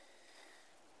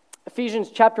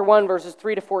Ephesians chapter 1, verses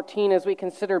 3 to 14, as we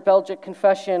consider Belgic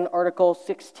Confession, Article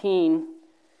 16,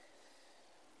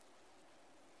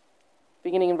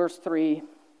 beginning in verse 3.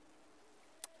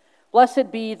 Blessed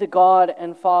be the God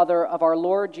and Father of our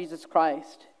Lord Jesus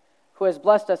Christ, who has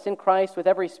blessed us in Christ with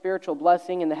every spiritual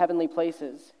blessing in the heavenly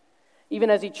places, even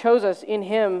as he chose us in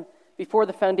him before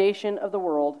the foundation of the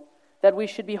world, that we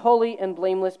should be holy and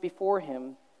blameless before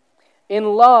him.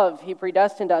 In love, he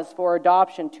predestined us for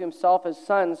adoption to himself as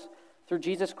sons through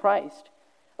Jesus Christ,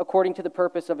 according to the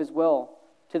purpose of his will,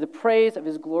 to the praise of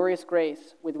his glorious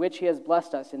grace, with which he has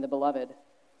blessed us in the Beloved.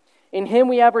 In him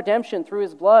we have redemption through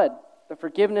his blood, the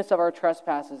forgiveness of our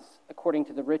trespasses, according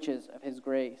to the riches of his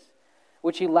grace,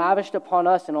 which he lavished upon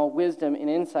us in all wisdom and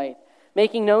insight,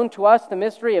 making known to us the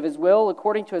mystery of his will,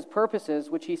 according to his purposes,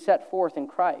 which he set forth in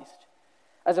Christ,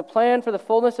 as a plan for the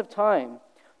fullness of time,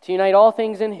 to unite all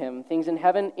things in him, things in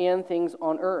heaven and things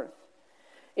on earth.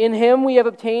 In him we have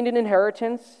obtained an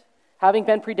inheritance, having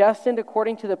been predestined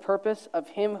according to the purpose of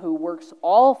him who works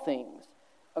all things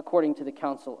according to the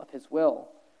counsel of his will,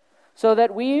 so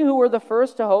that we who were the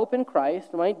first to hope in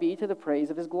Christ might be to the praise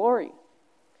of his glory.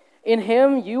 In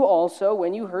him you also,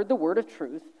 when you heard the word of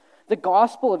truth, the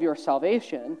gospel of your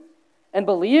salvation, and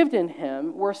believed in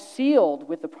him, were sealed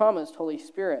with the promised Holy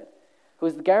Spirit, who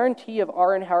is the guarantee of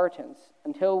our inheritance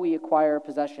until we acquire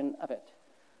possession of it,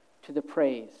 to the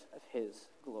praise of his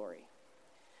glory.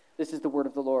 This is the word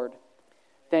of the Lord.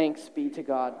 Thanks be to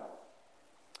God.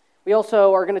 We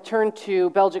also are going to turn to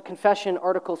Belgic Confession,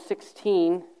 Article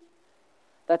 16.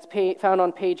 That's found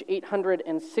on page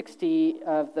 860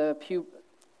 of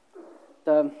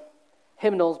the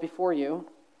hymnals before you.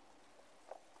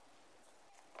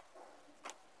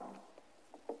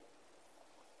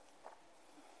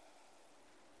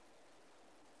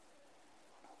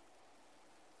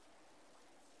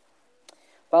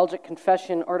 Belgic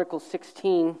Confession, Article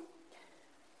 16.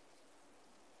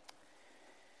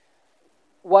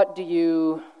 What do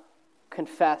you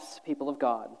confess, people of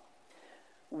God?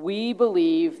 We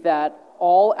believe that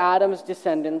all Adam's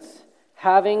descendants,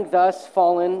 having thus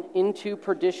fallen into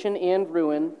perdition and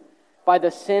ruin by the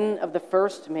sin of the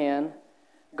first man,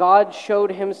 God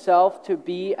showed himself to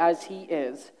be as he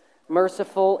is,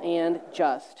 merciful and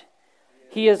just.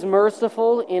 He is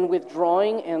merciful in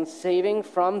withdrawing and saving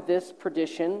from this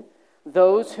perdition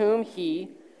those whom he,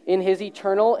 in his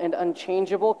eternal and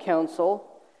unchangeable counsel,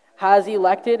 has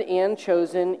elected and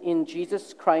chosen in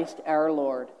Jesus Christ our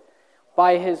Lord,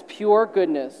 by his pure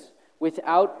goodness,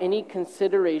 without any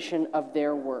consideration of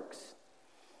their works.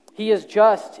 He is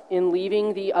just in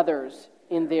leaving the others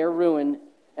in their ruin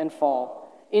and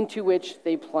fall, into which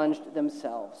they plunged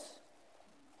themselves.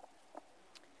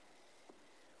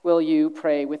 Will you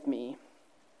pray with me?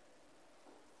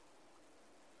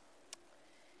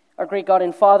 Our great God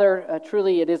and Father,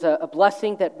 truly it is a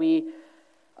blessing that we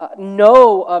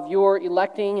know of your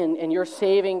electing and your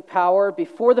saving power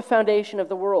before the foundation of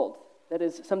the world. That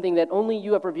is something that only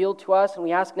you have revealed to us, and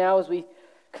we ask now as we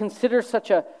consider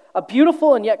such a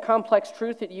beautiful and yet complex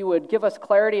truth that you would give us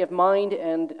clarity of mind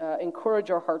and encourage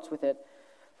our hearts with it.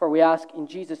 For we ask in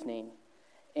Jesus' name,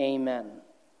 amen.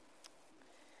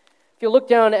 If you look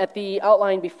down at the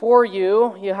outline before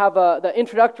you, you have the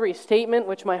introductory statement,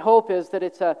 which my hope is that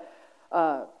it's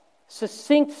a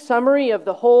succinct summary of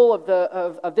the whole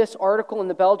of this article in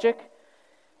the Belgic.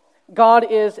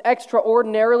 God is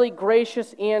extraordinarily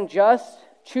gracious and just,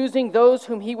 choosing those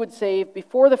whom he would save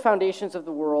before the foundations of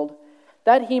the world,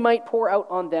 that he might pour out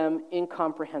on them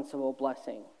incomprehensible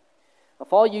blessing.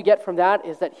 If all you get from that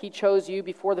is that he chose you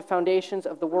before the foundations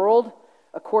of the world,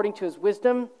 according to his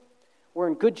wisdom, we're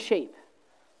in good shape.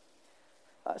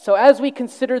 So as we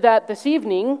consider that this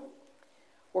evening,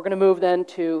 we're going to move then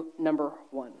to number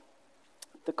 1,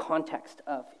 the context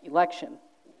of election.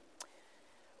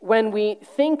 When we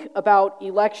think about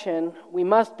election, we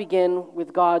must begin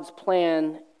with God's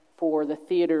plan for the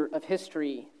theater of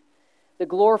history, the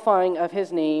glorifying of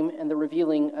his name and the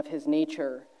revealing of his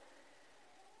nature.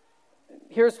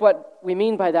 Here's what we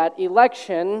mean by that.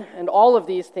 Election and all of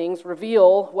these things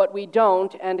reveal what we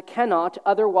don't and cannot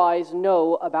otherwise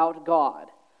know about God.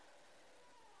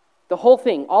 The whole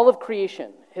thing, all of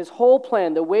creation, his whole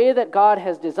plan, the way that God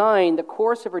has designed the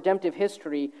course of redemptive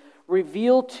history,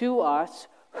 reveal to us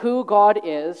who God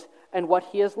is and what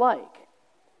he is like.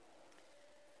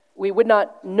 We would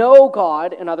not know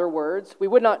God, in other words, we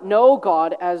would not know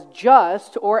God as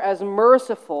just or as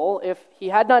merciful if he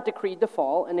had not decreed the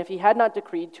fall and if he had not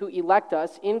decreed to elect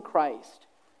us in Christ.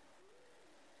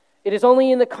 It is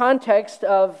only in the context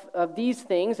of these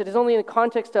things, it is only in the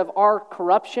context of our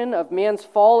corruption, of man's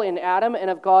fall in Adam, and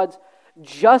of God's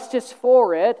justice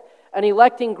for it, an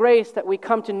electing grace that we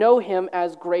come to know him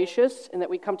as gracious, and that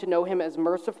we come to know him as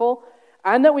merciful,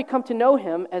 and that we come to know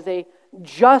him as a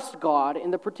just God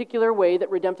in the particular way that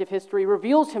redemptive history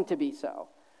reveals him to be so.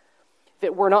 If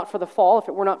it were not for the fall, if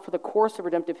it were not for the course of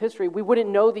redemptive history, we wouldn't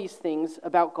know these things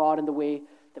about God in the way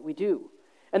that we do.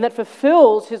 And that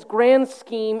fulfills his grand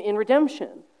scheme in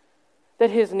redemption, that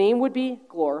his name would be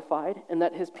glorified and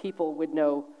that his people would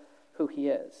know who he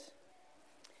is.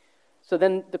 So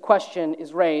then the question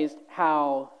is raised,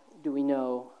 how do we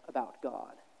know about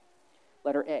God?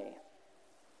 Letter A.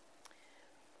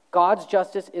 God's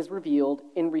justice is revealed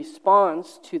in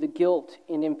response to the guilt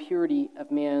and impurity of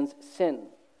man's sin.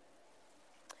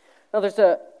 Now there's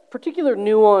a particular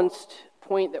nuanced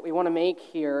point that we want to make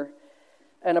here,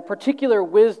 and a particular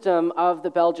wisdom of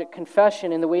the Belgic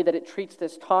Confession in the way that it treats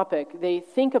this topic. They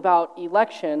think about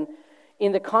election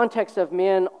in the context of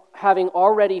man having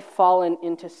already fallen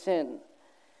into sin.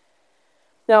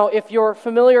 Now, if you're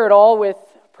familiar at all with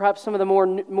perhaps some of the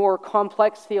more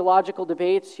complex theological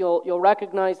debates, you'll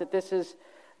recognize that this is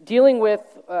dealing with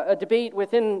a debate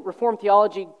within Reformed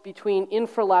theology between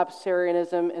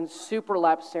infralapsarianism and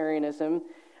supralapsarianism,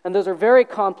 and those are very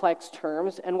complex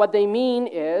terms, and what they mean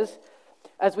is,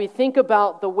 as we think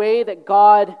about the way that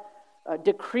God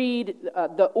decreed,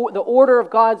 the order of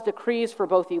God's decrees for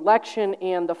both election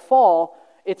and the fall,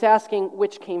 it's asking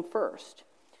which came first.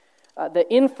 The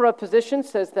infra position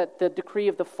says that the decree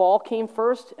of the fall came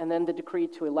first, and then the decree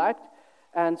to elect,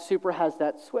 and supra has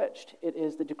that switched. It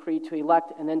is the decree to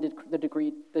elect, and then the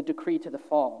decree to the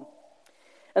fall.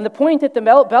 And the point that the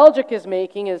Belgic is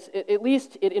making is, at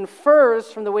least it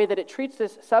infers from the way that it treats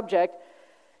this subject,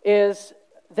 is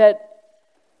that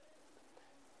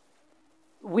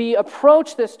we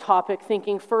approach this topic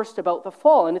thinking first about the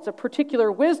fall, and it's a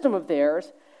particular wisdom of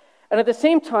theirs. And at the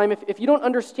same time, if you don't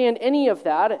understand any of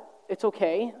that, it's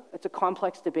okay. It's a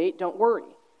complex debate. Don't worry.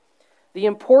 The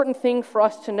important thing for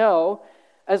us to know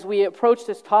as we approach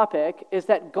this topic is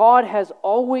that God has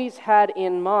always had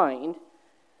in mind,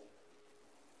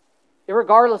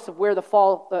 regardless of where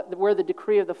the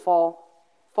decree of the fall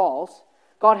falls,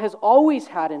 God has always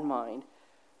had in mind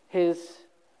his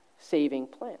saving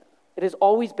plan. It has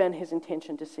always been his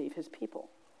intention to save his people.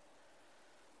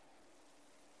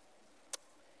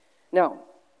 Now,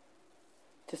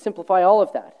 to simplify all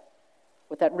of that,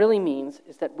 what that really means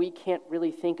is that we can't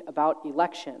really think about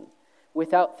election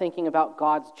without thinking about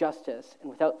God's justice and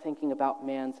without thinking about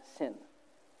man's sin.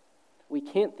 We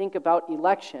can't think about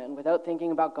election without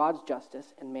thinking about God's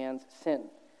justice and man's sin.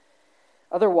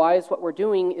 Otherwise, what we're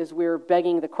doing is we're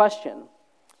begging the question.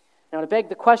 Now, to beg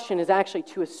the question is actually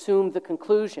to assume the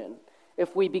conclusion.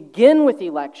 If we begin with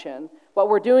election, what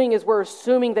we're doing is we're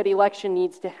assuming that election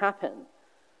needs to happen.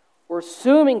 We're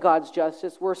assuming God's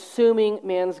justice. We're assuming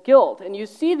man's guilt. And you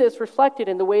see this reflected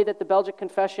in the way that the Belgic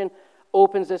Confession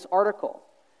opens this article.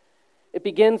 It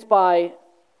begins by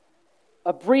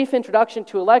a brief introduction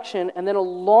to election and then a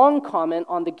long comment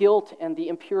on the guilt and the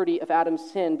impurity of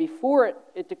Adam's sin before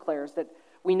it declares that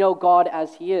we know God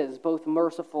as he is, both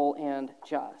merciful and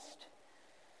just.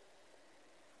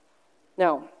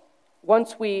 Now,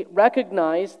 once we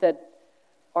recognize that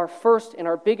our first and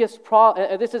our biggest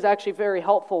problem, this is actually a very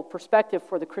helpful perspective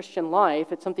for the Christian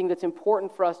life. It's something that's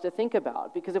important for us to think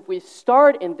about, because if we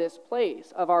start in this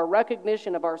place of our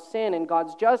recognition of our sin and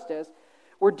God's justice,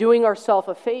 we're doing ourselves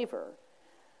a favor.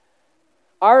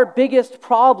 Our biggest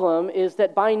problem is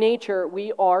that by nature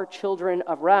we are children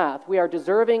of wrath. We are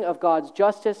deserving of God's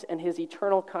justice and his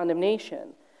eternal condemnation.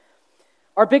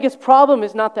 Our biggest problem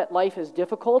is not that life is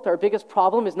difficult. Our biggest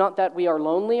problem is not that we are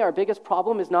lonely. Our biggest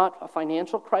problem is not a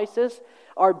financial crisis.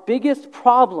 Our biggest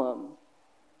problem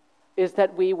is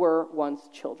that we were once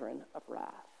children of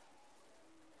wrath.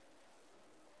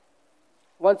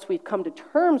 Once we've come to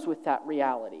terms with that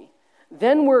reality,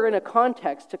 then we're in a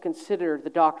context to consider the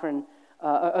doctrine,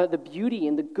 the beauty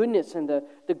and the goodness and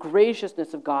the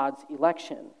graciousness of God's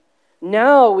election.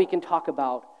 Now we can talk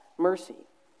about mercy.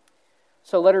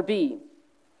 So letter B.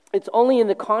 It's only in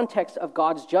the context of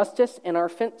God's justice and our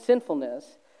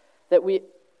sinfulness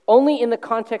only in the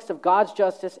context of God's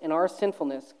justice and our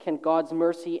sinfulness can God's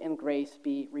mercy and grace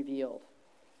be revealed.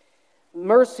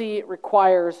 Mercy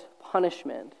requires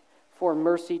punishment for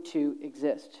mercy to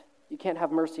exist. You can't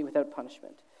have mercy without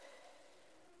punishment.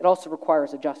 It also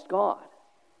requires a just God.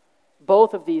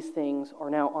 Both of these things are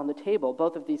now on the table.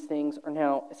 Both of these things are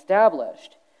now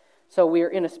established. So we are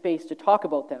in a space to talk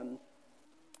about them.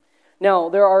 Now,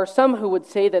 there are some who would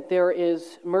say that there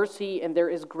is mercy and there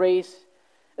is grace,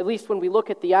 at least when we look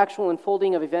at the actual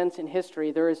unfolding of events in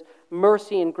history, there is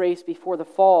mercy and grace before the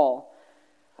fall.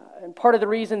 And part of the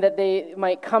reason that they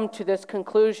might come to this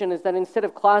conclusion is that instead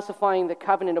of classifying the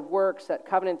covenant of works, that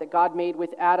covenant that God made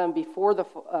with Adam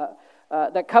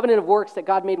that covenant of works that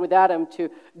God made with Adam to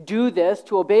do this,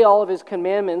 to obey all of his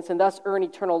commandments and thus earn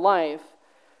eternal life,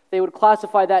 they would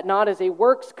classify that not as a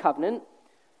works covenant,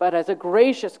 but as a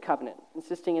gracious covenant,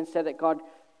 insisting instead that God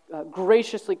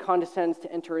graciously condescends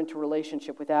to enter into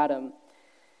relationship with Adam.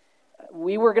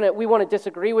 We want to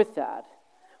disagree with that.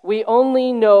 We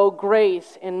only know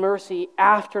grace and mercy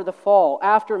after the fall,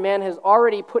 after man has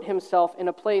already put himself in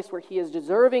a place where he is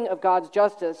deserving of God's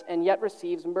justice and yet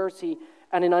receives mercy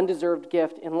and an undeserved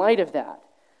gift in light of that.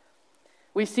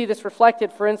 We see this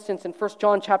reflected, for instance, in 1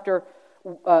 John chapter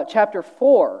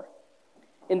 4.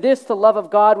 In this, the love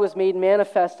of God was made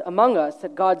manifest among us,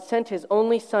 that God sent his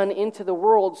only Son into the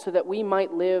world so that we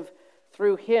might live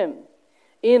through him.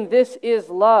 In this is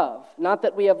love, not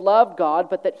that we have loved God,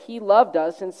 but that he loved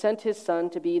us and sent his Son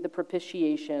to be the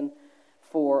propitiation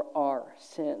for our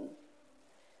sin.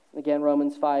 Again,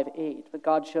 Romans 5:8. But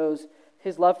God shows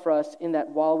his love for us in that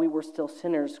while we were still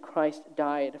sinners, Christ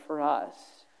died for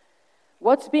us.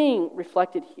 What's being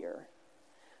reflected here?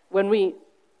 When we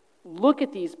look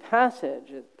at these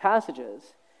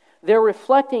passages, they're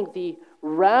reflecting the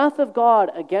wrath of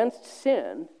God against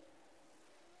sin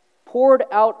poured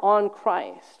out on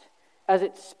Christ as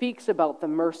it speaks about the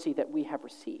mercy that we have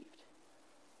received.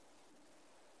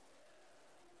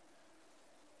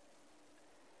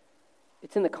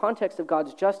 It's in the context of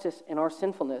God's justice and our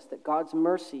sinfulness that God's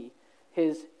mercy,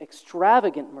 his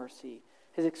extravagant mercy,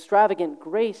 his extravagant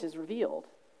grace is revealed.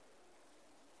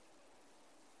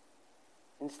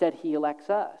 Instead, he elects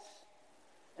us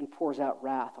and pours out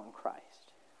wrath on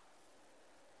Christ.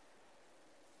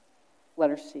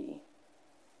 Letter C.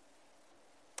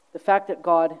 The fact that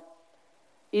God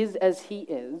is as he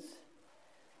is,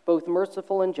 both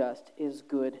merciful and just, is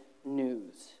good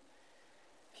news.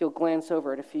 If you'll glance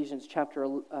over at Ephesians chapter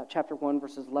 1,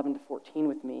 verses 11 to 14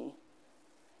 with me.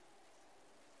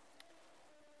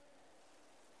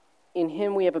 In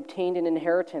him we have obtained an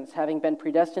inheritance, having been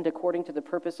predestined according to the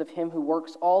purpose of him who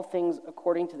works all things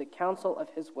according to the counsel of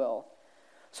his will,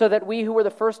 so that we who were the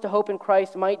first to hope in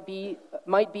Christ might be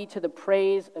to the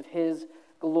praise of his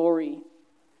glory.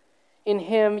 In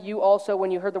him you also, when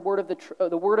you heard the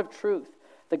word of truth,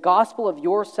 the gospel of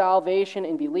your salvation,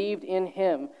 and believed in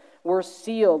him, were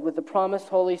sealed with the promised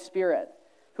Holy Spirit,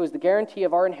 who is the guarantee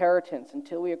of our inheritance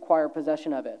until we acquire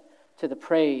possession of it, to the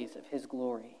praise of his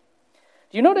glory.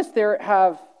 Do you notice there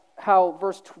how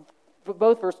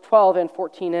both verse 12 and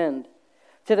 14 end?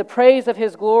 To the praise of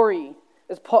his glory.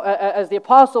 As the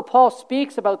Apostle Paul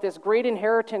speaks about this great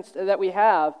inheritance that we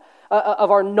have,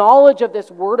 of our knowledge of this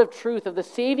word of truth, of the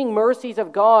saving mercies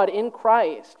of God in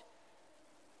Christ.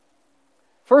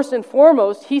 First and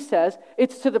foremost, he says,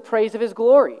 it's to the praise of his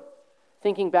glory.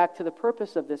 Thinking back to the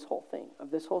purpose of this whole thing,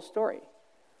 of this whole story.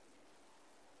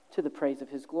 To the praise of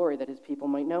his glory, that his people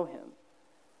might know him.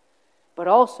 But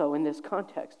also, in this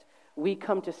context, we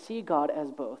come to see God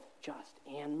as both just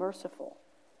and merciful.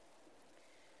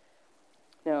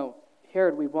 Now,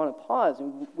 here we'd want to pause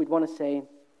and we'd want to say,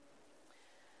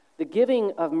 the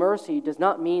giving of mercy does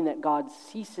not mean that God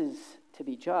ceases to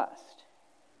be just.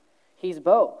 He's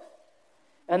both.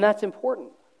 And that's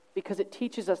important because it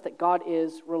teaches us that God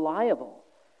is reliable.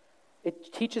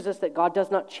 It teaches us that God does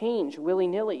not change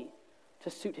willy-nilly to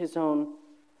suit his own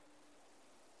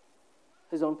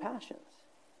passions.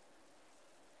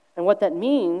 And what that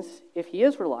means, if he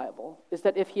is reliable, is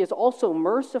that if he is also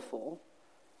merciful,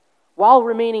 while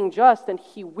remaining just, then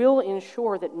he will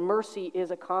ensure that mercy is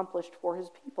accomplished for his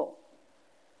people.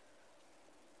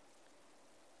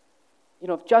 You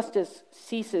know, if justice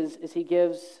ceases as he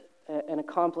gives and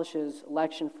accomplishes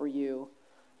election for you,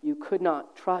 you could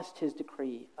not trust his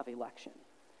decree of election.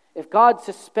 If God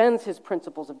suspends his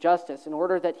principles of justice in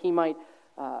order that he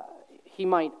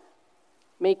might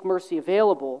make mercy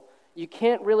available, you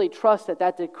can't really trust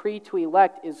that decree to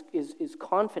elect is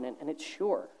confident and it's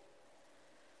sure.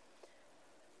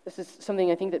 This is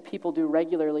something I think that people do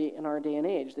regularly in our day and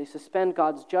age. They suspend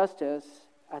God's justice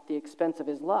at the expense of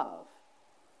his love.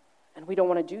 And we don't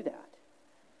want to do that.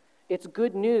 It's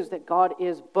good news that God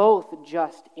is both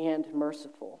just and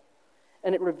merciful.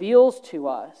 And it reveals to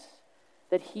us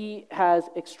that he has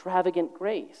extravagant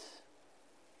grace.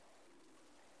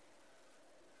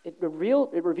 It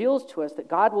reveals to us that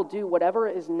God will do whatever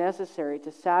is necessary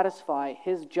to satisfy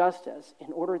his justice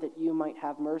in order that you might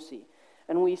have mercy.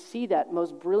 And we see that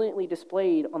most brilliantly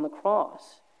displayed on the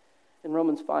cross in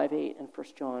Romans 5:8 and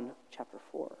 1 John chapter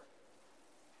 4.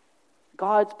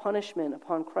 God's punishment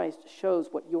upon Christ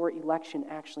shows what your election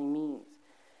actually means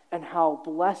and how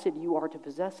blessed you are to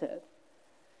possess it.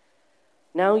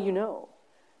 Now you know.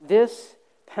 This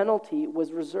penalty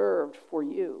was reserved for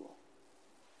you,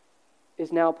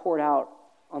 is now poured out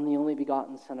on the only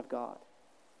begotten Son of God.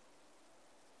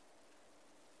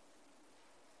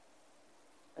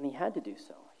 And he had to do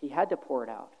so. He had to pour it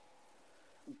out.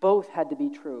 Both had to be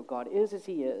true. God is as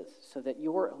he is, so that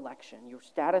your election, your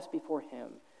status before him,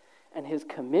 and his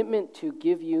commitment to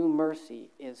give you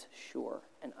mercy is sure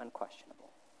and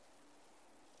unquestionable.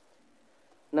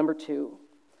 Number 2,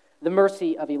 the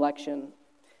mercy of election.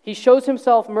 He shows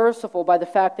himself merciful by the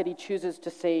fact that he chooses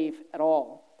to save at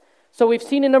all. So we've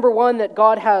seen in number 1 that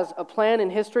God has a plan in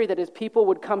history that his people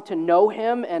would come to know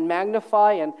him and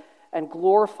magnify and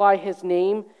glorify his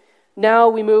name. Now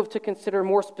we move to consider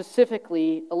more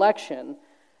specifically election,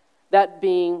 that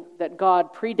being that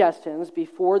God predestines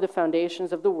before the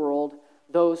foundations of the world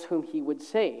those whom he would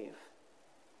save.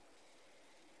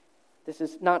 This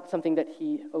is not something that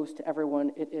he owes to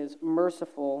everyone. It is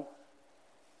merciful,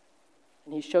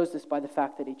 and he shows this by the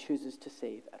fact that he chooses to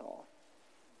save at all.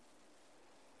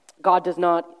 God does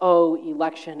not owe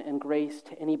election and grace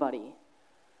to anybody.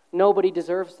 Nobody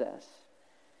deserves this.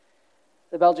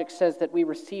 The Belgic says that we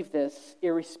receive this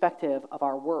irrespective of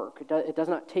our work. It does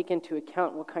not take into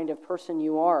account what kind of person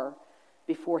you are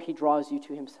before he draws you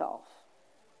to himself.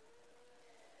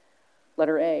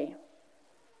 Letter A.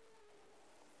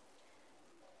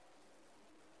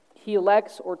 He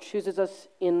elects or chooses us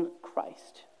in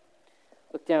Christ.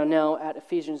 Look down now at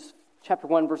Ephesians chapter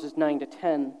 1, verses 9 to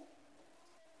 10.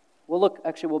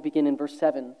 We'll begin in verse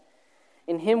 7.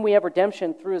 In him we have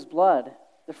redemption through his blood,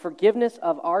 the forgiveness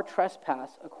of our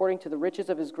trespass, according to the riches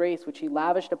of his grace, which he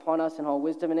lavished upon us in all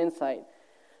wisdom and insight,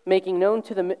 making known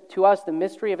to us the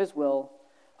mystery of his will,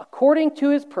 according to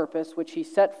his purpose, which he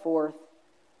set forth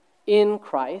in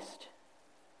Christ,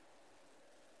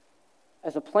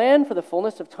 as a plan for the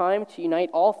fullness of time to unite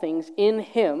all things in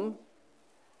him,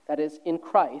 that is, in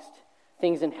Christ,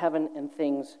 things in heaven and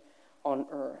things on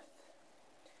earth.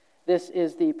 This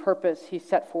is the purpose he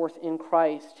set forth in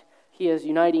Christ. He is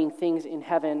uniting things in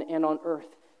heaven and on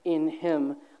earth in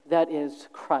him, that is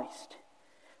Christ.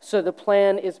 So the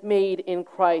plan is made in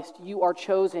Christ. You are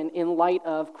chosen in light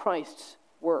of Christ's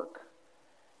work.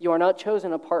 You are not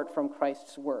chosen apart from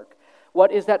Christ's work.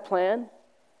 What is that plan?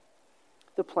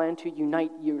 The plan to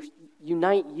unite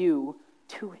you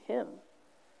to him.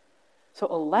 So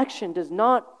election does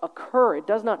not occur, it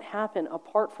does not happen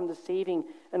apart from the saving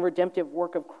and redemptive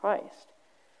work of Christ.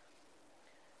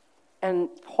 And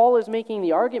Paul is making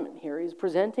the argument here. He's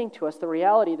presenting to us the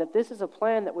reality that this is a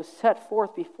plan that was set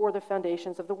forth before the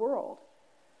foundations of the world.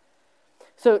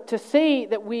 So to say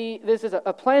that this is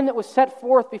a plan that was set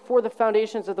forth before the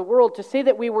foundations of the world, to say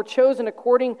that we were chosen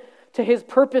according to his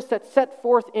purpose that's set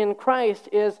forth in Christ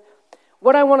is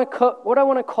what I want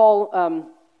to call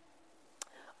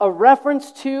a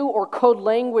reference to or code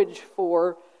language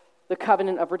for the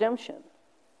covenant of redemption.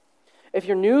 If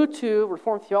you're new to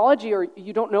Reformed theology or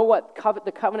you don't know what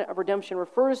the covenant of redemption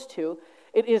refers to,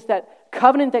 it is that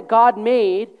covenant that God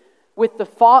made with the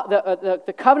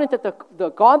covenant that the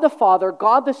God the Father,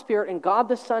 God the Spirit, and God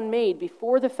the Son made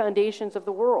before the foundations of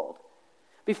the world.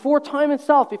 Before time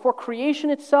itself, before creation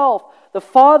itself, the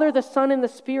Father, the Son, and the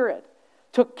Spirit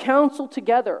took counsel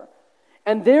together.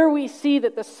 And there we see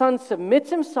that the Son submits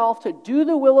himself to do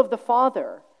the will of the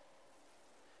Father,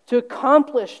 to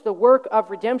accomplish the work of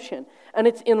redemption. And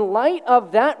it's in light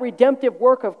of that redemptive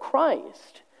work of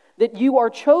Christ that you are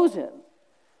chosen.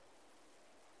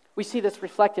 We see this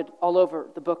reflected all over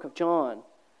the book of John.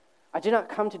 I did not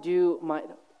come to do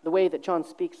the way that John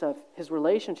speaks of his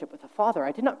relationship with the Father.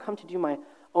 I did not come to do my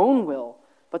own will,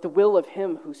 but the will of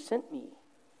him who sent me.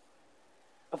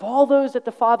 Of all those that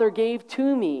the Father gave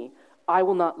to me, I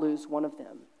will not lose one of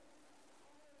them.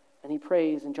 And he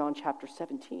prays in John chapter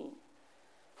 17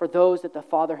 for those that the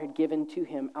Father had given to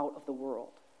him out of the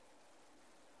world.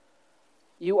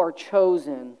 You are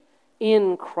chosen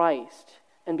in Christ,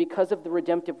 and because of the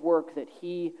redemptive work that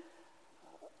he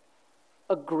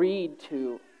agreed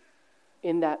to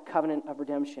in that covenant of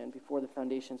redemption before the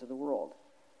foundations of the world.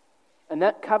 And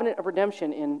that covenant of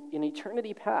redemption in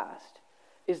eternity past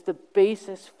is the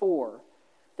basis for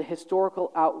the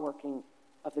historical outworking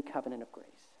of the covenant of grace.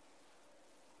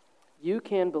 You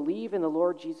can believe in the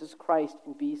Lord Jesus Christ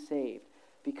and be saved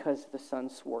because the Son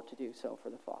swore to do so for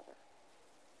the Father.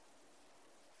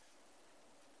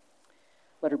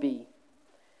 Letter B.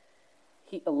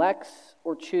 He elects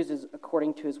or chooses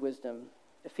according to his wisdom.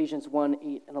 Ephesians 1,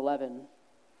 8 and 11.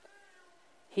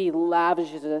 He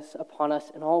lavishes us upon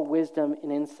us in all wisdom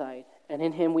and insight. And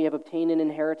in him we have obtained an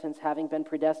inheritance, having been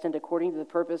predestined according to the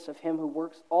purpose of him who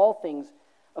works all things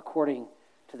according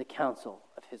to the counsel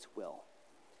of his will.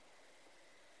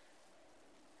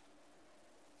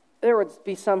 There would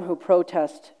be some who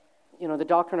protest, the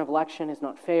doctrine of election is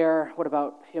not fair. What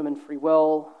about human free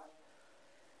will?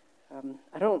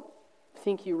 I don't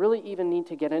think you really even need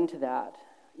to get into that.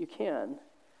 You can.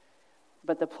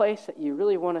 But the place that you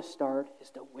really want to start is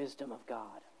the wisdom of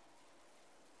God.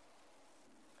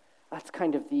 That's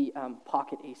kind of the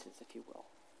pocket aces, if you will.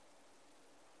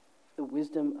 The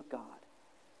wisdom of God.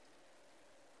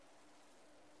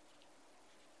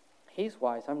 He's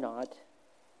wise, I'm not.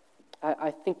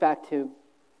 I think back to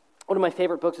one of my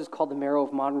favorite books is called The Marrow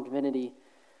of Modern Divinity.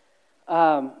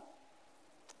 And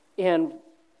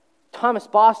Thomas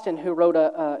Boston, who wrote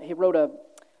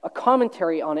a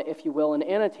commentary on it, if you will, and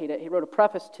annotated it, he wrote a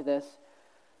preface to this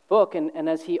book. And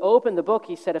as he opened the book,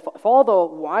 he said, if all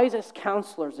the wisest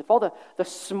counselors, if all the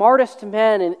smartest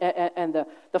men and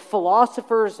the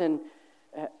philosophers and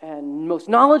most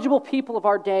knowledgeable people of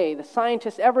our day, the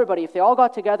scientists, everybody, if they all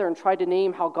got together and tried to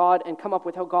name how God and come up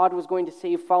with how God was going to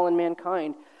save fallen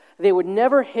mankind, they would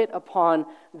never hit upon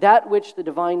that which the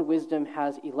divine wisdom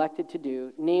has elected to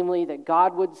do, namely that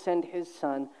God would send his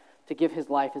Son to give his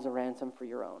life as a ransom for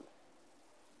your own.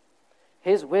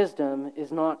 His wisdom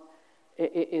is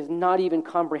not even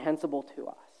comprehensible to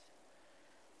us.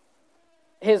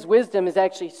 His wisdom is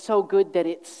actually so good that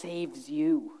it saves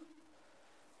you.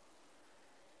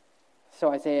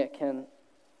 So Isaiah can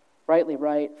rightly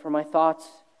write, "For my thoughts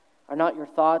are not your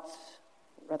thoughts."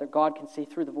 Rather, God can say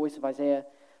through the voice of Isaiah,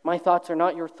 "My thoughts are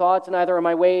not your thoughts, neither are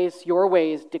my ways your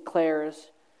ways,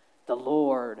 declares the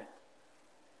Lord.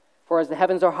 For as the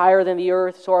heavens are higher than the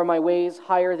earth, so are my ways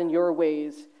higher than your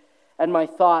ways, and my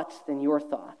thoughts than your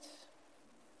thoughts."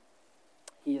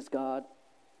 He is God.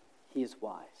 He is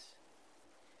wise.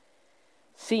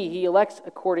 See, he elects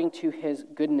according to his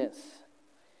goodness.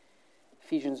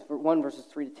 Ephesians 1, verses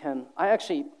 3 to 10.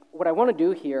 What I want to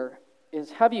do here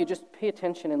is have you just pay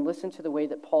attention and listen to the way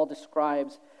that Paul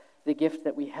describes the gift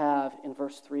that we have in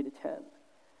verse 3 to 10.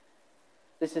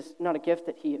 This is not a gift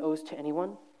that he owes to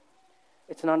anyone.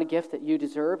 It's not a gift that you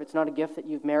deserve. It's not a gift that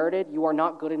you've merited. You are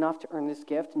not good enough to earn this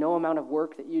gift. No amount of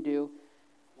work that you do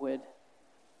would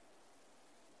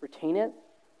retain it,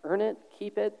 earn it,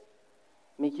 keep it,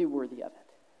 make you worthy of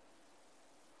it.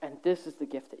 And this is the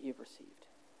gift that you've received.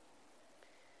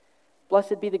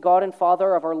 Blessed be the God and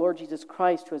Father of our Lord Jesus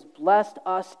Christ, who has blessed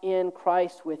us in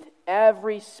Christ with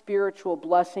every spiritual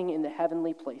blessing in the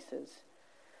heavenly places,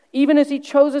 even as he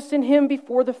chose us in him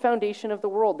before the foundation of the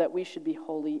world, that we should be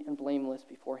holy and blameless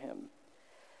before him.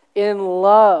 In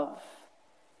love,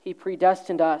 he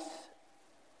predestined us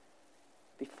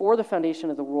before the foundation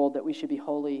of the world, that we should be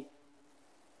holy.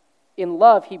 In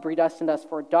love, he predestined us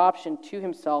for adoption to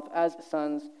himself as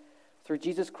sons through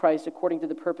Jesus Christ, according to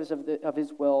the purpose of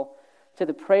his will, to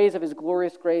the praise of his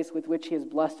glorious grace with which he has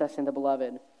blessed us in the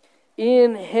beloved.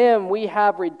 In him we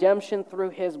have redemption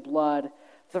through his blood,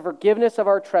 the forgiveness of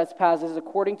our trespasses,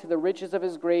 according to the riches of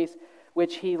his grace,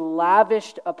 which he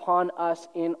lavished upon us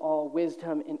in all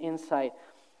wisdom and insight.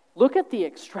 Look at the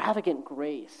extravagant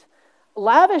grace.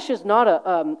 Lavish is not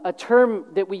a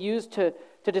term that we use to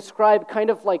describe kind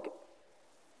of like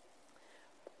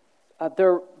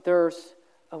there's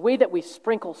a way that we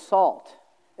sprinkle salt.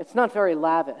 It's not very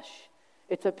lavish.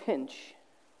 It's a pinch.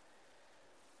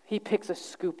 He picks a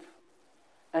scoop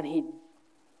and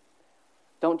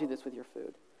don't do this with your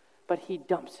food, but he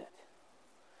dumps it.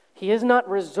 He is not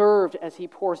reserved as he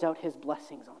pours out his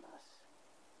blessings on us.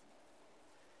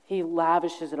 He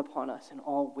lavishes it upon us in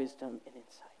all wisdom and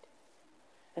insight.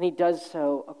 And he does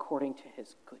so according to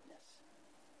his goodness.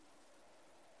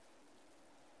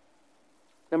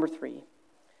 Number 3,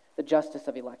 the justice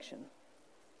of election.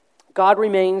 God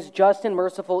remains just and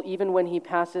merciful even when he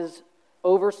passes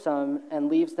over some and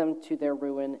leaves them to their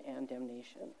ruin and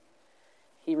damnation.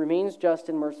 He remains just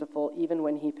and merciful even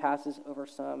when he passes over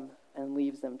some and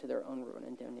leaves them to their own ruin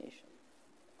and damnation.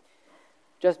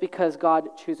 Just because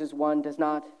God chooses one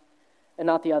and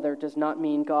not the other does not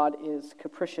mean God is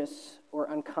capricious or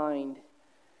unkind.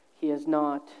 He is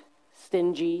not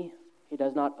stingy. He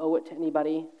does not owe it to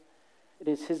anybody. It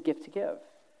is his gift to give.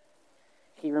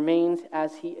 He remains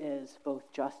as he is, both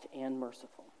just and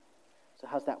merciful. So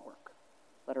how's that work?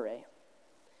 Letter A.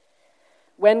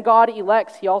 When God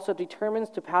elects, he also determines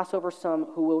to pass over some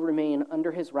who will remain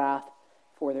under his wrath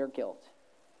for their guilt.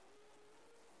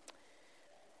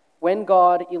 When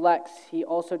God elects, he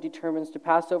also determines to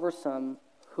pass over some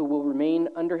who will remain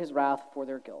under his wrath for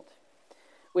their guilt.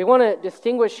 We want to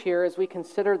distinguish here, as we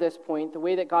consider this point, the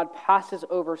way that God passes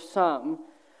over some.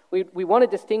 We want to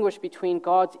distinguish between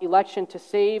God's election to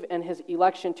save and his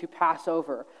election to pass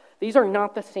over. These are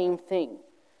not the same thing.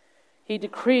 He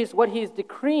decrees, what he's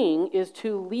decreeing is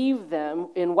to leave them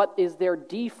in what is their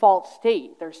default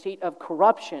state, their state of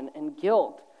corruption and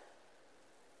guilt,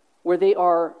 where they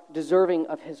are deserving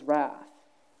of his wrath.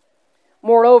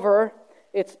 Moreover,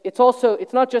 it's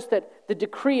not just that the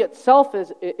decree itself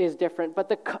is different, but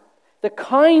the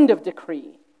kind of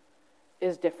decree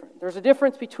is different. There's a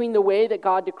difference between the way that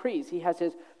God decrees. He has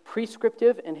his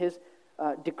prescriptive and his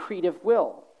decretive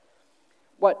will.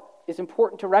 What is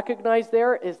important to recognize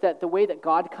there is that the way that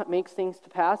God makes things to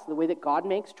pass, the way that God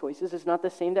makes choices, is not the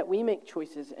same that we make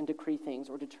choices and decree things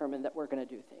or determine that we're going to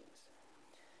do things.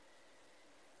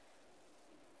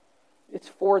 It's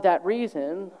for that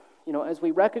reason, as we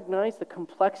recognize the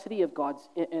complexity of God's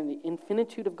and the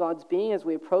infinitude of God's being, as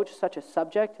we approach such a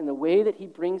subject and the way that he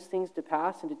brings things to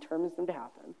pass and determines them to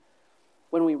happen,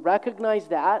 when we recognize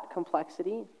that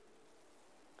complexity,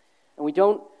 and we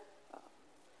don't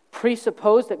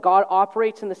presuppose that God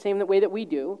operates in the same way that we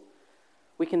do,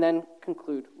 we can then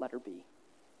conclude letter B.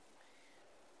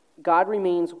 God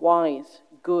remains wise,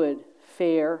 good,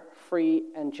 fair, free,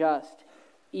 and just,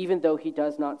 even though he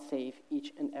does not save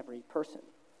each and every person.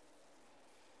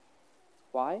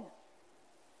 Why?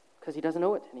 Because he doesn't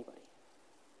owe it to anybody.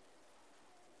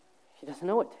 He doesn't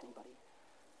owe it to anybody.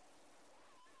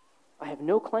 I have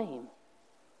no claim,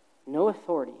 no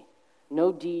authority,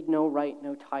 no deed, no right,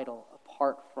 no title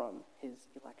apart from his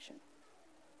election.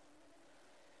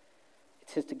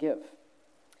 It's his to give.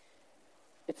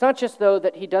 It's not just, though,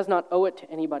 that he does not owe it to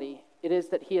anybody. It is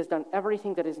that he has done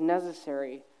everything that is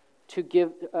necessary to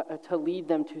lead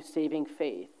them to saving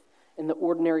faith in the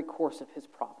ordinary course of his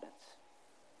providence.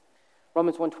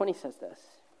 Romans 1:20 says this.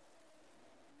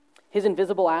 His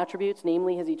invisible attributes,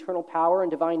 namely his eternal power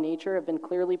and divine nature, have been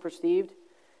clearly perceived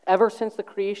ever since the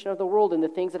creation of the world and the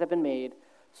things that have been made,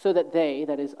 so that they,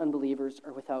 that is, unbelievers,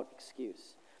 are without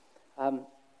excuse.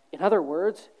 In other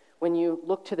words, when you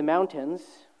look to the mountains,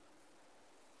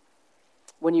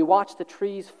 when you watch the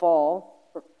trees fall,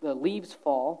 or the leaves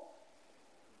fall,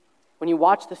 when you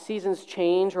watch the seasons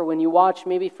change, or when you watch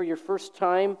maybe for your first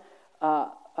time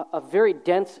a very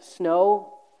dense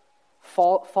snow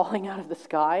falling out of the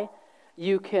sky,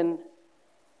 you can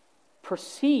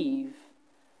perceive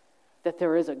that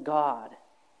there is a God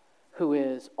who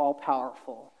is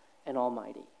all-powerful and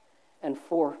almighty, and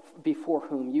before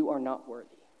whom you are not worthy.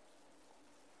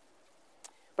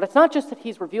 But it's not just that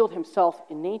he's revealed himself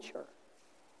in nature.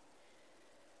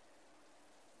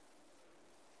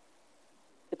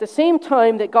 At the same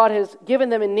time that God has given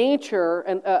them in nature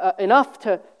and enough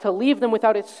to leave them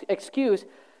without excuse,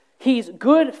 he's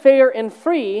good, fair, and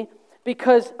free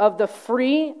because of the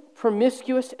free,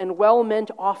 promiscuous, and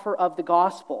well-meant offer of the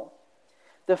gospel.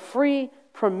 The free,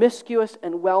 promiscuous,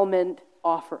 and well-meant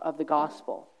offer of the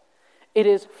gospel. It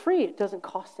is free. It doesn't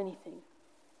cost anything.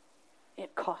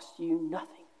 It costs you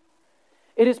nothing.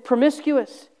 It is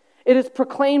promiscuous. It is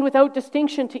proclaimed without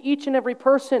distinction to each and every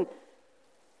person.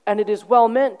 And it is well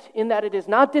meant in that it is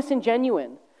not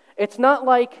disingenuine. It's not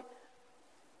like,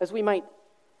 as we might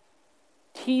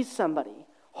tease somebody,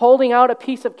 holding out a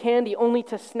piece of candy only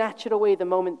to snatch it away the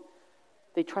moment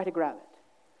they try to grab it.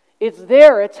 It's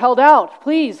there, it's held out.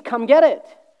 Please, come get it.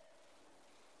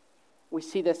 We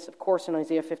see this, of course, in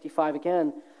Isaiah 55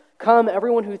 again. Come,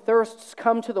 everyone who thirsts,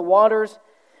 come to the waters.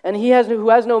 And who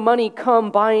has no money,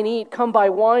 come, buy and eat. Come, buy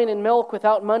wine and milk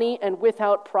without money and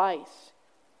without price.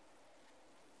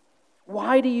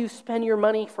 Why do you spend your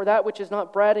money for that which is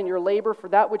not bread, and your labor for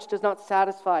that which does not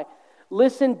satisfy?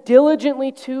 Listen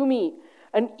diligently to me,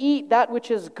 and eat that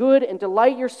which is good, and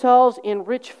delight yourselves in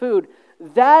rich food.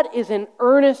 That is an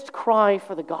earnest cry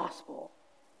for the gospel.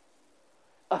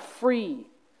 A free,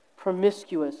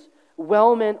 promiscuous,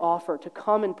 well-meant offer to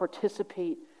come and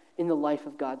participate in the life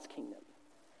of God's kingdom.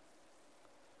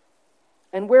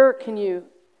 And where can you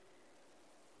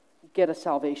get a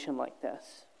salvation like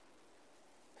this?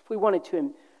 If we wanted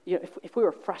to, if we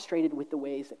were frustrated with the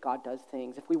ways that God does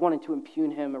things, if we wanted to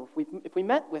impugn him, or if we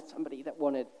met with somebody that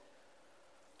wanted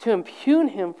to impugn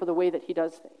him for the way that he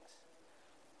does things.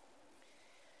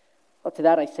 Well, to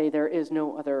that I say there is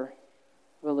no other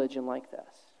religion like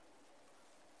this.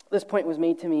 This point was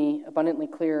made to me abundantly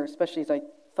clear, especially as I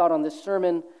thought on this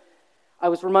sermon. I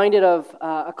was reminded of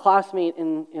a classmate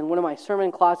in one of my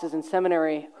sermon classes in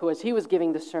seminary who, as he was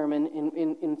giving the sermon,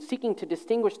 in seeking to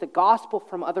distinguish the gospel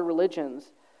from other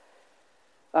religions,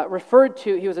 referred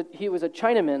to, he was a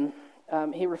Chinaman,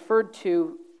 he referred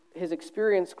to his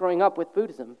experience growing up with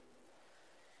Buddhism.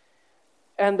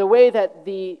 And the way that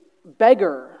the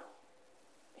beggar,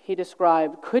 he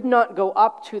described, could not go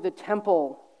up to the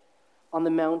temple on the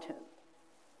mountain,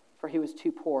 for he was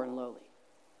too poor and lowly.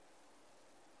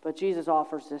 But Jesus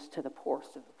offers this to the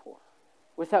poorest of the poor.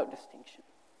 without distinction.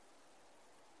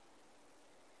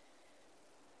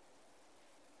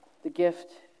 The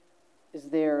gift is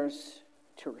theirs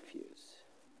to refuse.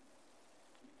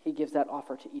 He gives that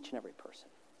offer to each and every person.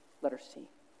 Letter C.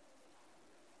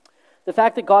 The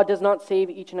fact that God does not save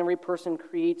each and every person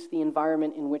creates the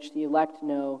environment in which the elect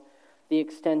know the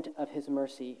extent of his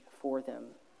mercy for them.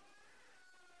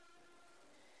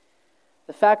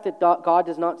 The fact that God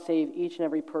does not save each and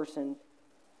every person,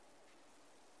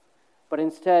 but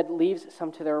instead leaves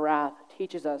some to their wrath,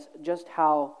 teaches us just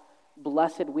how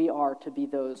blessed we are to be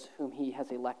those whom he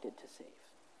has elected to save.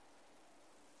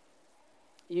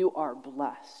 You are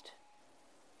blessed.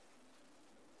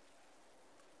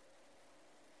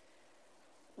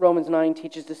 Romans 9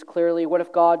 teaches this clearly. What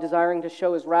if God, desiring to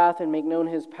show his wrath and make known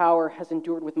his power, has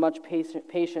endured with much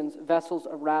patience vessels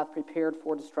of wrath prepared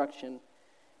for destruction,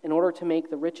 in order to make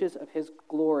the riches of his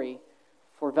glory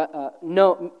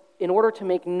in order to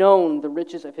make known the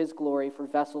riches of his glory for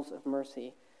vessels of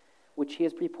mercy, which he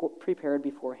has prepared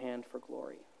beforehand for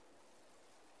glory.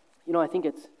 You know, I think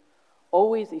it's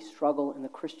always a struggle in the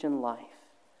Christian life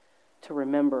to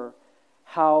remember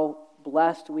how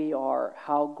blessed we are,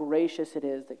 how gracious it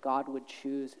is that God would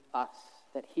choose us,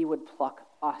 that he would pluck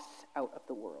us out of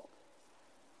the world.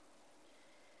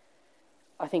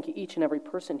 I think each and every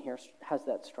person here has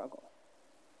that struggle.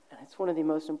 And it's one of the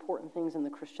most important things in the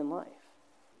Christian life.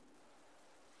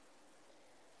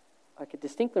 I could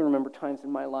distinctly remember times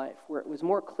in my life where it was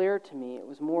more clear to me, it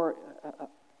was more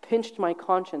pinched my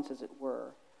conscience, as it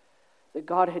were, that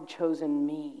God had chosen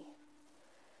me,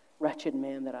 wretched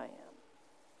man that I am.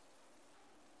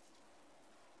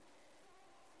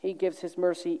 He gives his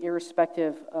mercy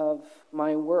irrespective of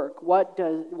my work. What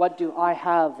do I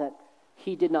have that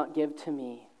he did not give to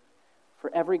me?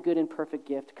 For every good and perfect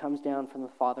gift comes down from the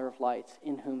Father of lights,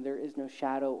 in whom there is no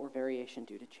shadow or variation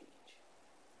due to change.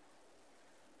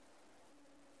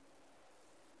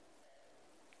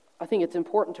 I think it's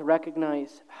important to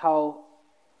recognize how,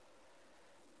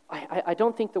 I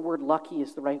don't think the word lucky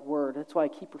is the right word. That's why I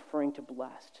keep referring to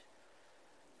blessed.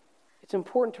 It's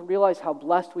important to realize how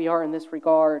blessed we are in this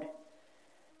regard,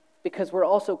 because we're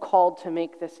also called to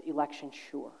make this election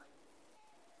sure.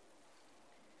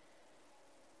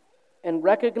 And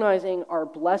recognizing our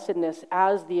blessedness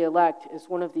as the elect is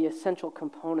one of the essential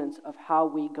components of how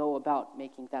we go about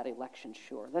making that election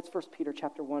sure. That's 1 Peter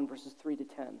chapter 1, verses 3 to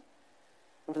 10.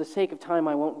 And for the sake of time,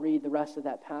 I won't read the rest of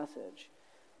that passage.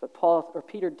 But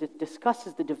Peter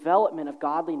discusses the development of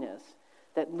godliness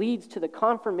that leads to the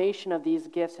confirmation of these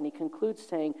gifts. And he concludes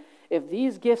saying, if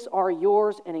these gifts are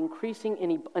yours and increasing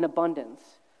in abundance,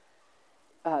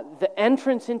 the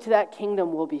entrance into that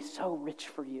kingdom will be so rich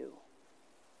for you.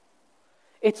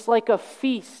 It's like a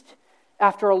feast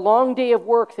after a long day of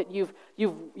work that you've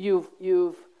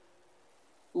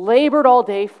labored all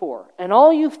day for. And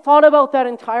all you've thought about that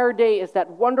entire day is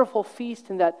that wonderful feast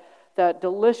and that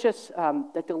delicious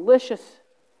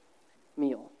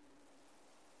meal.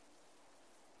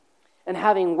 And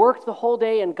having worked the whole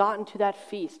day and gotten to that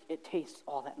feast, it tastes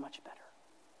all that much better.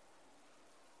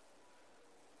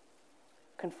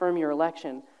 Confirm your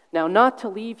election. Now, not to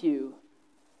leave you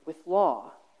with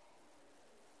law,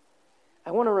 I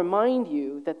want to remind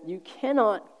you that you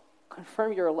cannot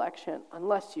confirm your election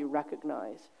unless you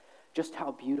recognize just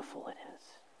how beautiful it is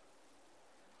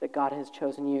that God has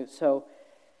chosen you. So,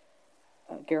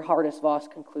 Gerhardus Voss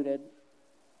concluded,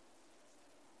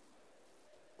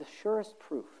 the surest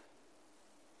proof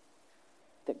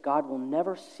that God will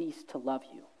never cease to love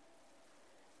you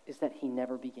is that he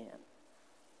never began.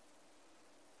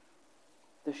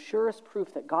 The surest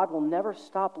proof that God will never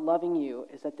stop loving you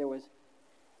is that there was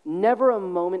never a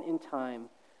moment in time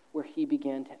where he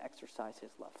began to exercise his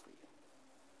love for you.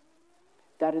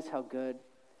 That is how good,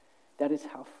 that is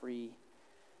how free,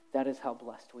 that is how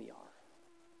blessed we are.